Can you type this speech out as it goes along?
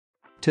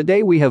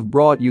Today we have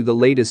brought you the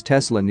latest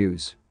Tesla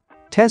news.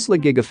 Tesla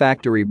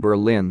Gigafactory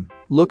Berlin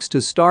looks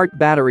to start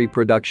battery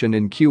production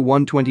in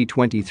Q1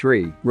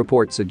 2023,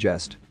 reports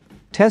suggest.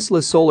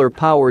 Tesla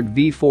solar-powered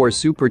V4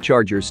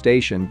 Supercharger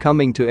station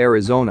coming to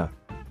Arizona.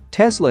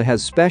 Tesla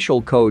has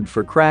special code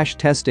for crash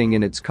testing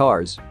in its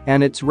cars,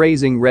 and it's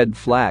raising red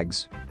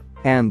flags.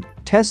 And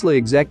Tesla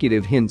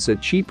executive hints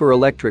at cheaper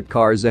electric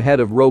cars ahead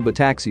of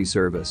robotaxi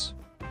service.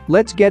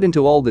 Let's get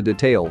into all the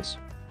details.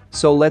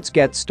 So let's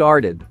get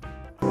started.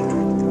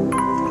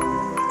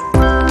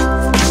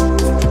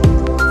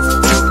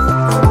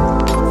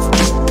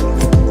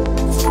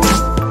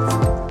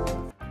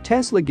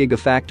 Tesla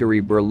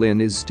Gigafactory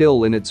Berlin is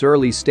still in its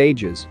early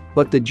stages,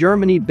 but the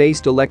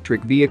Germany-based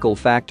electric vehicle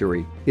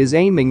factory is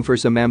aiming for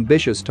some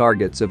ambitious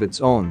targets of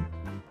its own.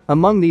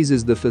 Among these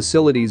is the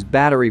facility's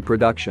battery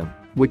production,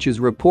 which is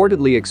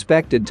reportedly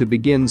expected to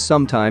begin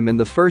sometime in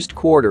the first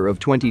quarter of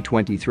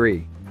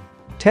 2023.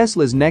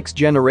 Tesla's next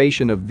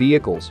generation of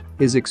vehicles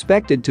is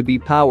expected to be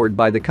powered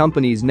by the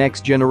company's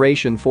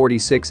next-generation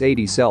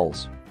 4680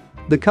 cells.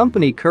 The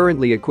company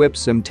currently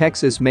equips some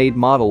Texas-made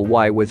Model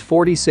Y with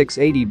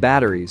 4680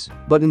 batteries,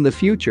 but in the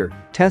future,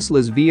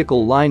 Tesla's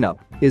vehicle lineup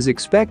is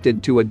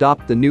expected to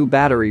adopt the new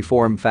battery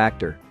form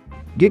factor.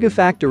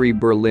 Gigafactory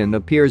Berlin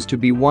appears to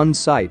be one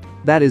site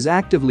that is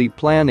actively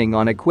planning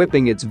on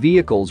equipping its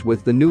vehicles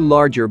with the new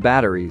larger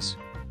batteries.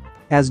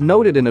 As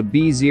noted in a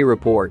BZ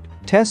report,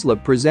 Tesla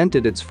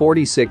presented its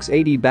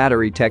 4680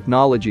 battery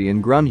technology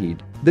in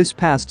Grünheide this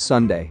past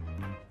Sunday.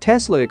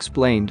 Tesla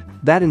explained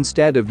that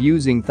instead of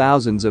using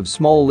thousands of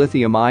small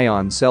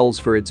lithium-ion cells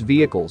for its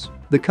vehicles,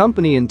 the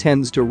company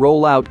intends to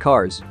roll out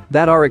cars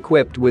that are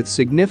equipped with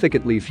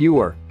significantly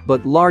fewer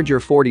but larger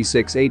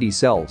 4680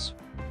 cells.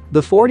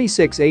 The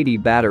 4680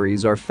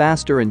 batteries are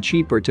faster and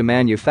cheaper to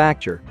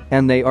manufacture,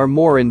 and they are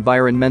more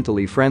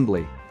environmentally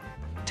friendly.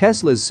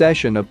 Tesla's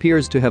session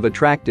appears to have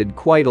attracted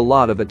quite a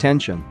lot of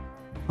attention.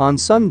 On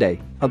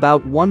Sunday,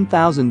 about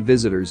 1,000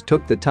 visitors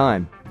took the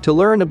time to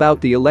learn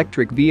about the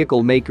electric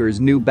vehicle maker's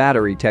new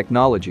battery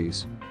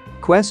technologies.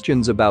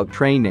 Questions about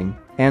training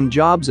and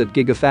jobs at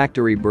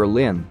Gigafactory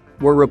Berlin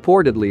were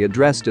reportedly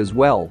addressed as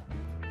well.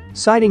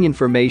 Citing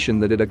information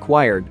that it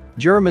acquired,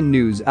 German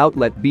news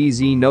outlet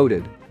BZ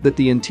noted that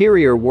the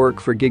interior work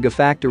for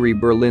Gigafactory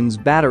Berlin's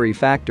battery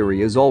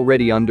factory is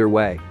already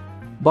underway.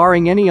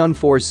 Barring any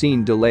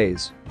unforeseen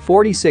delays,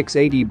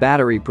 4680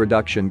 battery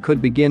production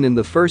could begin in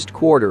the first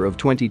quarter of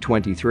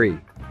 2023.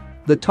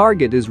 The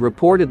target is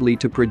reportedly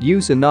to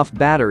produce enough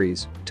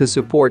batteries to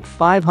support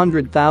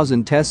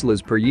 500,000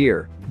 Teslas per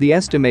year, the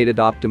estimated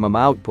optimum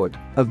output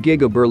of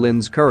Giga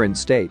Berlin's current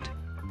state.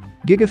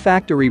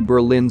 Gigafactory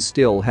Berlin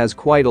still has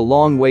quite a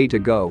long way to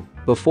go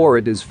before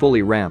it is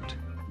fully ramped.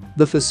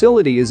 The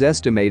facility is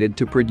estimated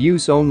to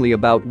produce only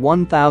about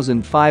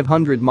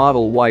 1,500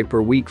 Model Y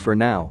per week for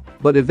now,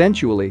 but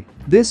eventually,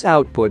 this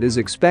output is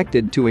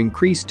expected to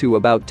increase to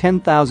about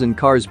 10,000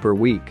 cars per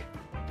week.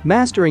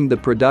 Mastering the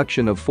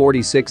production of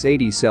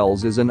 4680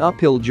 cells is an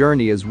uphill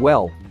journey as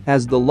well,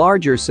 as the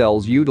larger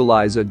cells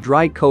utilize a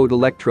dry coat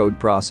electrode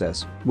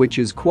process, which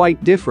is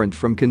quite different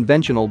from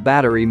conventional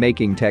battery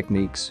making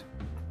techniques.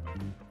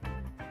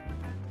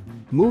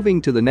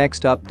 Moving to the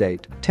next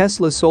update,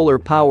 Tesla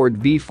solar-powered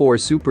V4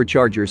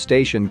 Supercharger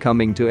station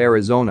coming to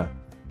Arizona.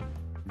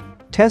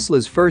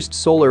 Tesla's first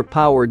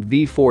solar-powered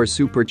V4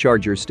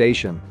 Supercharger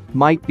station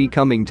might be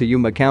coming to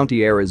Yuma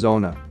County,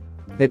 Arizona.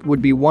 It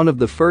would be one of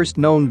the first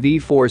known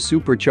V4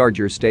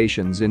 Supercharger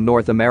stations in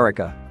North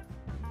America.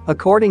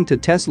 According to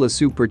Tesla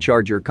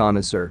Supercharger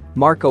connoisseur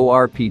Marco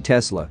R.P.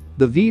 Tesla,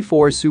 the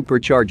V4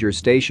 Supercharger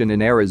station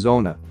in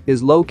Arizona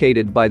is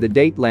located by the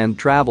Dateland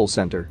Travel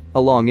Center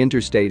along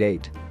Interstate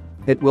 8.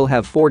 It will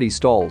have 40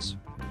 stalls.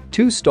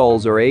 2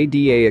 stalls are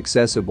ADA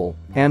accessible,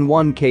 and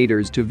 1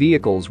 caters to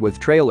vehicles with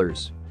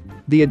trailers.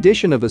 The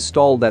addition of a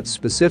stall that's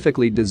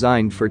specifically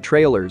designed for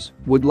trailers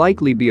would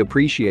likely be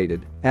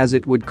appreciated, as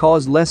it would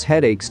cause less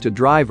headaches to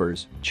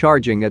drivers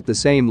charging at the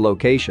same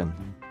location.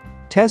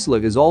 Tesla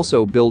is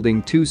also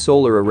building 2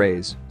 solar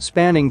arrays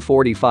spanning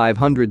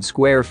 4,500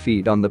 square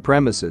feet on the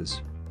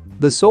premises.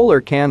 The solar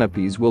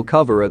canopies will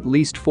cover at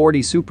least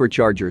 40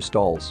 supercharger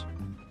stalls.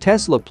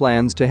 Tesla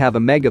plans to have a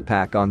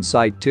megapack on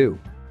site too.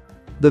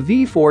 The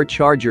V4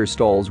 charger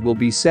stalls will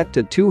be set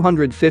to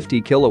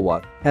 250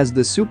 kilowatt, as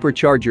the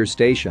supercharger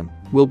station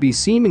will be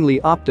seemingly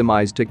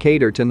optimized to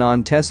cater to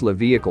non-Tesla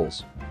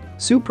vehicles.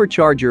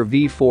 Supercharger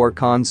V4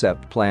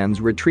 concept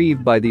plans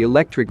retrieved by the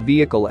electric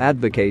vehicle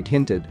advocate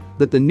hinted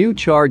that the new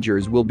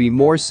chargers will be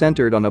more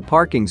centered on a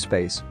parking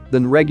space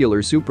than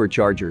regular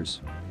superchargers.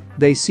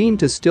 They seem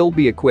to still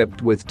be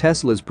equipped with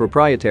Tesla's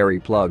proprietary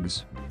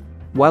plugs.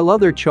 While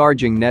other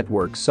charging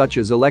networks such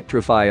as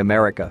Electrify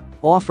America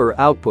offer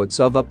outputs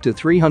of up to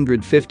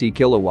 350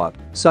 kilowatt,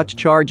 such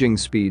charging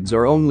speeds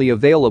are only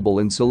available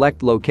in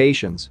select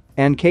locations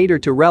and cater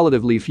to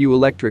relatively few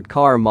electric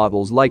car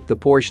models like the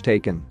Porsche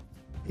Taycan.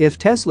 If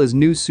Tesla's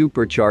new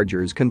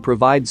superchargers can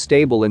provide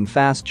stable and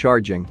fast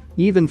charging,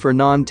 even for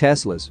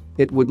non-Teslas,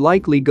 it would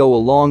likely go a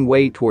long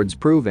way towards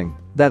proving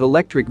that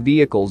electric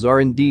vehicles are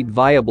indeed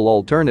viable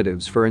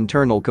alternatives for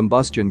internal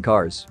combustion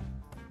cars.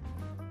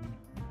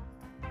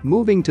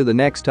 Moving to the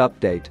next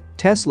update,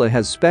 Tesla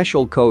has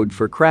special code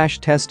for crash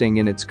testing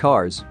in its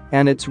cars,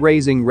 and it's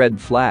raising red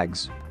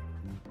flags.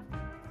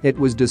 It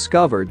was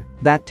discovered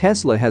that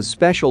Tesla has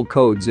special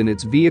codes in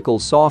its vehicle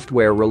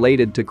software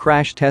related to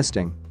crash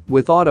testing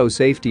with auto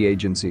safety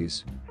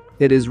agencies.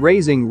 It is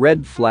raising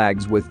red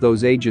flags with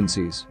those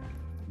agencies.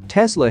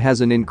 Tesla has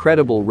an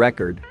incredible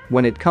record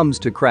when it comes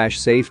to crash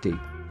safety.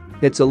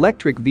 Its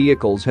electric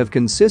vehicles have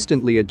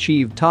consistently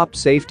achieved top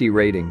safety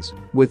ratings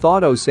with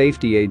auto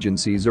safety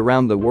agencies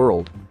around the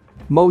world.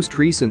 Most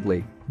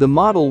recently, the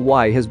Model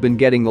Y has been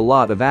getting a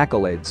lot of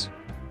accolades.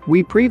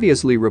 We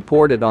previously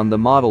reported on the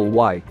Model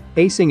Y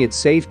acing its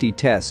safety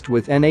test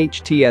with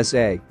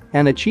NHTSA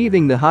and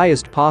achieving the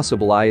highest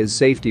possible IAS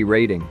safety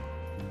rating.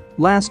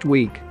 Last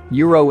week,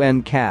 Euro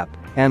NCAP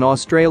and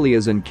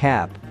Australia's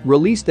NCAP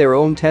released their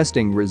own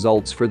testing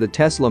results for the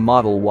Tesla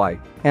Model Y,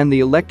 and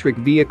the electric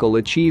vehicle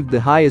achieved the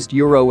highest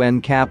Euro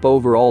NCAP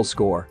overall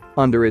score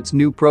under its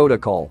new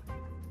protocol.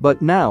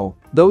 But now,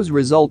 those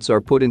results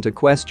are put into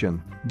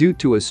question due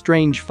to a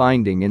strange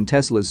finding in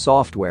Tesla's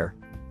software.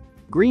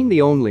 Green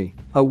the Only,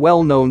 a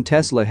well-known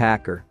Tesla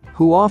hacker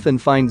who often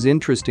finds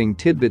interesting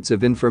tidbits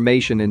of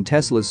information in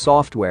Tesla's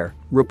software,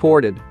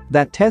 reported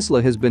that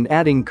Tesla has been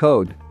adding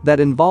code that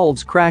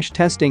involves crash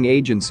testing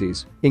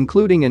agencies,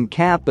 including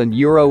NCAP and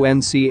Euro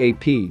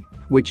NCAP,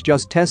 which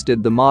just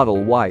tested the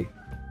Model Y.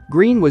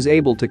 Green was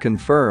able to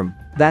confirm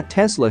that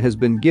Tesla has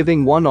been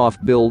giving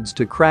one-off builds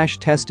to crash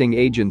testing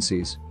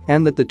agencies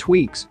and that the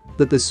tweaks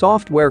that the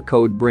software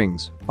code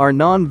brings are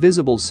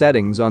non-visible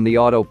settings on the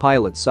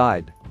autopilot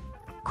side.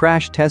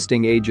 Crash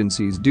testing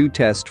agencies do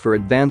test for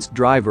advanced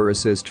driver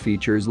assist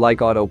features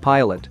like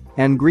autopilot,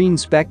 and Green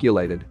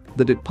speculated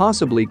that it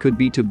possibly could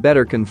be to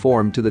better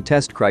conform to the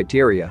test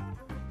criteria.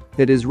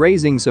 It is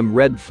raising some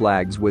red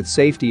flags with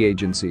safety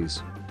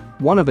agencies.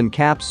 One of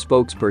NCAP's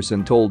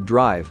spokesperson told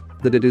Drive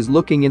that it is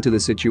looking into the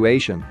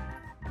situation.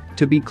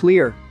 To be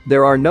clear,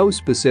 there are no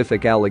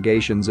specific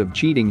allegations of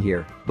cheating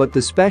here, but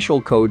the special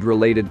code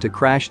related to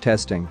crash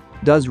testing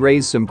does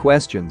raise some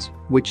questions,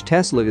 which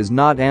Tesla is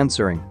not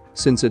answering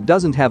since it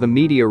doesn't have a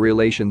media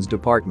relations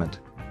department.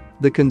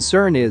 The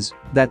concern is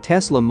that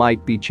Tesla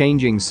might be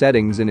changing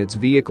settings in its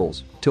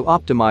vehicles to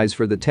optimize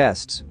for the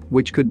tests,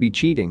 which could be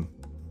cheating.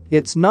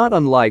 It's not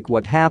unlike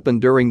what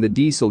happened during the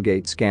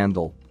Dieselgate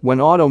scandal, when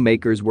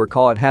automakers were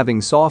caught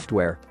having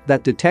software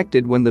that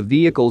detected when the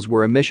vehicles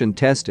were emission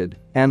tested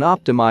and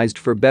optimized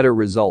for better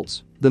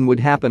results than would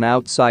happen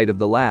outside of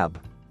the lab.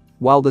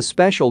 While the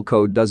special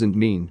code doesn't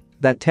mean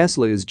that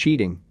Tesla is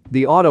cheating,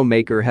 the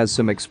automaker has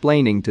some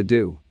explaining to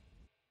do.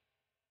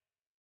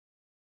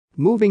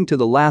 Moving to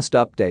the last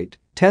update,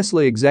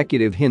 Tesla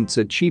executive hints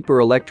at cheaper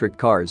electric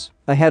cars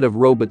ahead of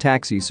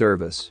robotaxi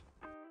service.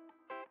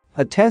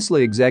 A Tesla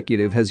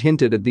executive has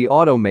hinted at the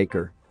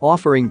automaker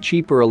offering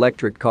cheaper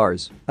electric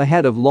cars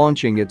ahead of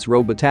launching its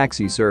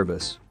robotaxi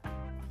service.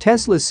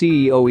 Tesla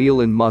CEO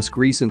Elon Musk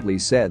recently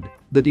said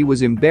that he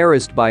was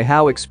embarrassed by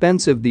how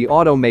expensive the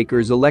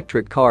automaker's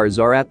electric cars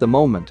are at the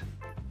moment.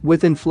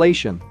 With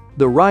inflation,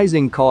 the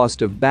rising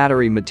cost of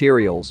battery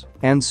materials,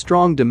 and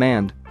strong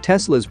demand,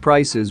 Tesla's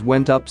prices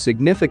went up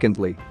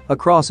significantly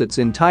across its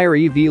entire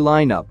EV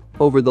lineup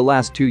over the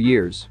last 2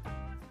 years.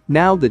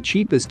 Now the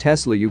cheapest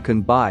Tesla you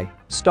can buy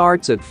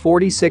starts at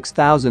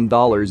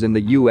 $46,000 in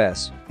the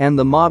US, and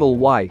the Model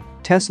Y,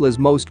 Tesla's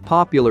most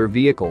popular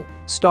vehicle,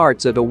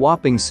 starts at a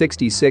whopping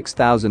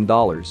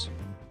 $66,000.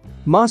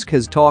 Musk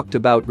has talked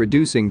about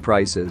reducing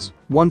prices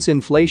once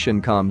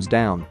inflation calms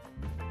down.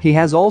 He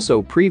has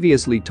also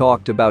previously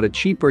talked about a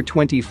cheaper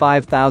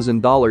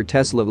 $25,000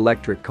 Tesla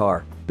electric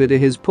car, but he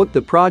has put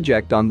the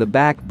project on the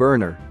back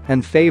burner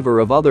in favor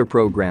of other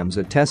programs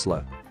at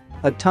Tesla.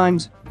 At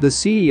times, the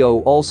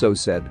CEO also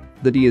said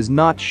that he is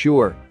not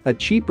sure a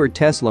cheaper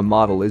Tesla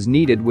model is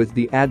needed with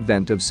the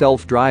advent of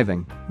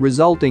self-driving,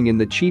 resulting in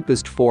the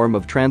cheapest form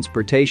of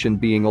transportation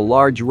being a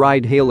large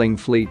ride-hailing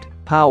fleet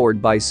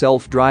powered by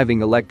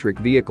self-driving electric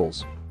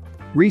vehicles.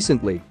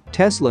 Recently,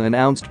 Tesla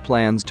announced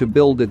plans to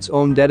build its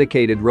own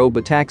dedicated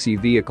robotaxi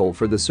vehicle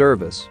for the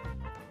service.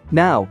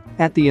 Now,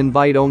 at the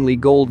invite-only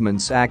Goldman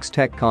Sachs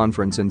Tech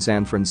Conference in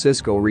San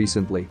Francisco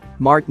recently,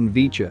 Martin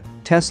Viecha,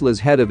 Tesla's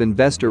head of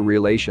investor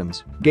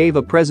relations, gave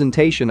a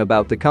presentation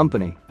about the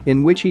company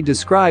in which he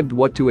described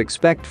what to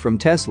expect from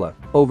Tesla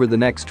over the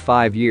next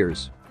 5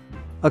 years.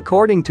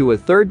 According to a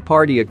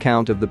third-party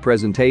account of the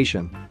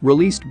presentation,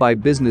 released by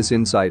Business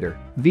Insider,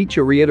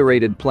 Viecha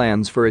reiterated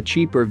plans for a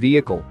cheaper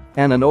vehicle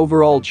and an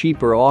overall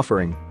cheaper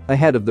offering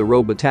ahead of the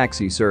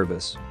robotaxi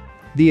service.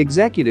 The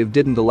executive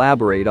didn't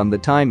elaborate on the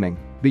timing,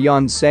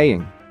 beyond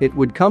saying it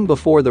would come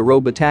before the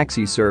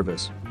robotaxi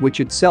service, which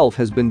itself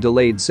has been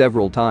delayed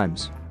several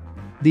times.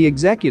 The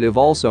executive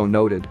also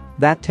noted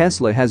that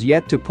Tesla has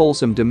yet to pull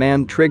some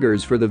demand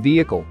triggers for the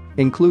vehicle,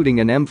 including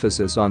an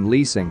emphasis on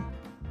leasing.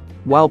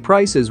 While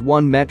price is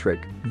one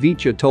metric,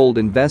 Vicha told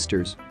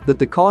investors that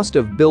the cost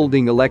of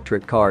building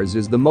electric cars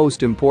is the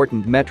most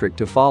important metric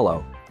to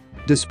follow.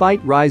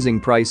 Despite rising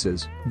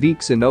prices,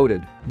 Vicha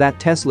noted that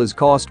Tesla's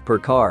cost per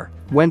car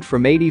went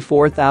from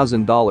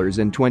 $84,000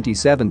 in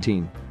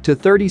 2017 to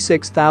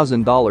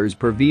 $36,000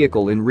 per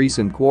vehicle in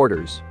recent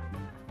quarters.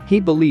 He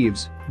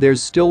believes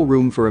there's still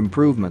room for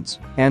improvements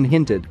and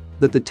hinted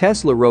that the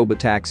Tesla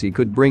robotaxi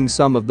could bring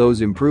some of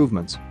those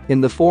improvements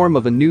in the form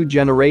of a new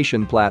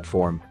generation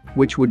platform,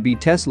 which would be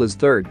Tesla's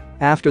third,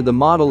 after the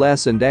Model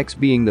S and X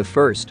being the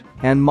first,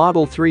 and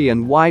Model 3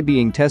 and Y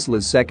being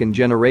Tesla's second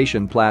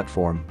generation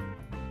platform.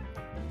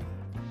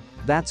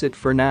 That's it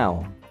for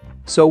now.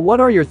 So what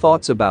are your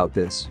thoughts about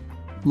this?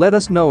 Let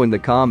us know in the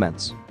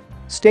comments.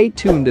 Stay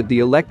tuned at the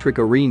Electric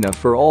Arena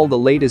for all the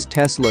latest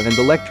Tesla and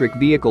electric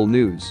vehicle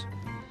news.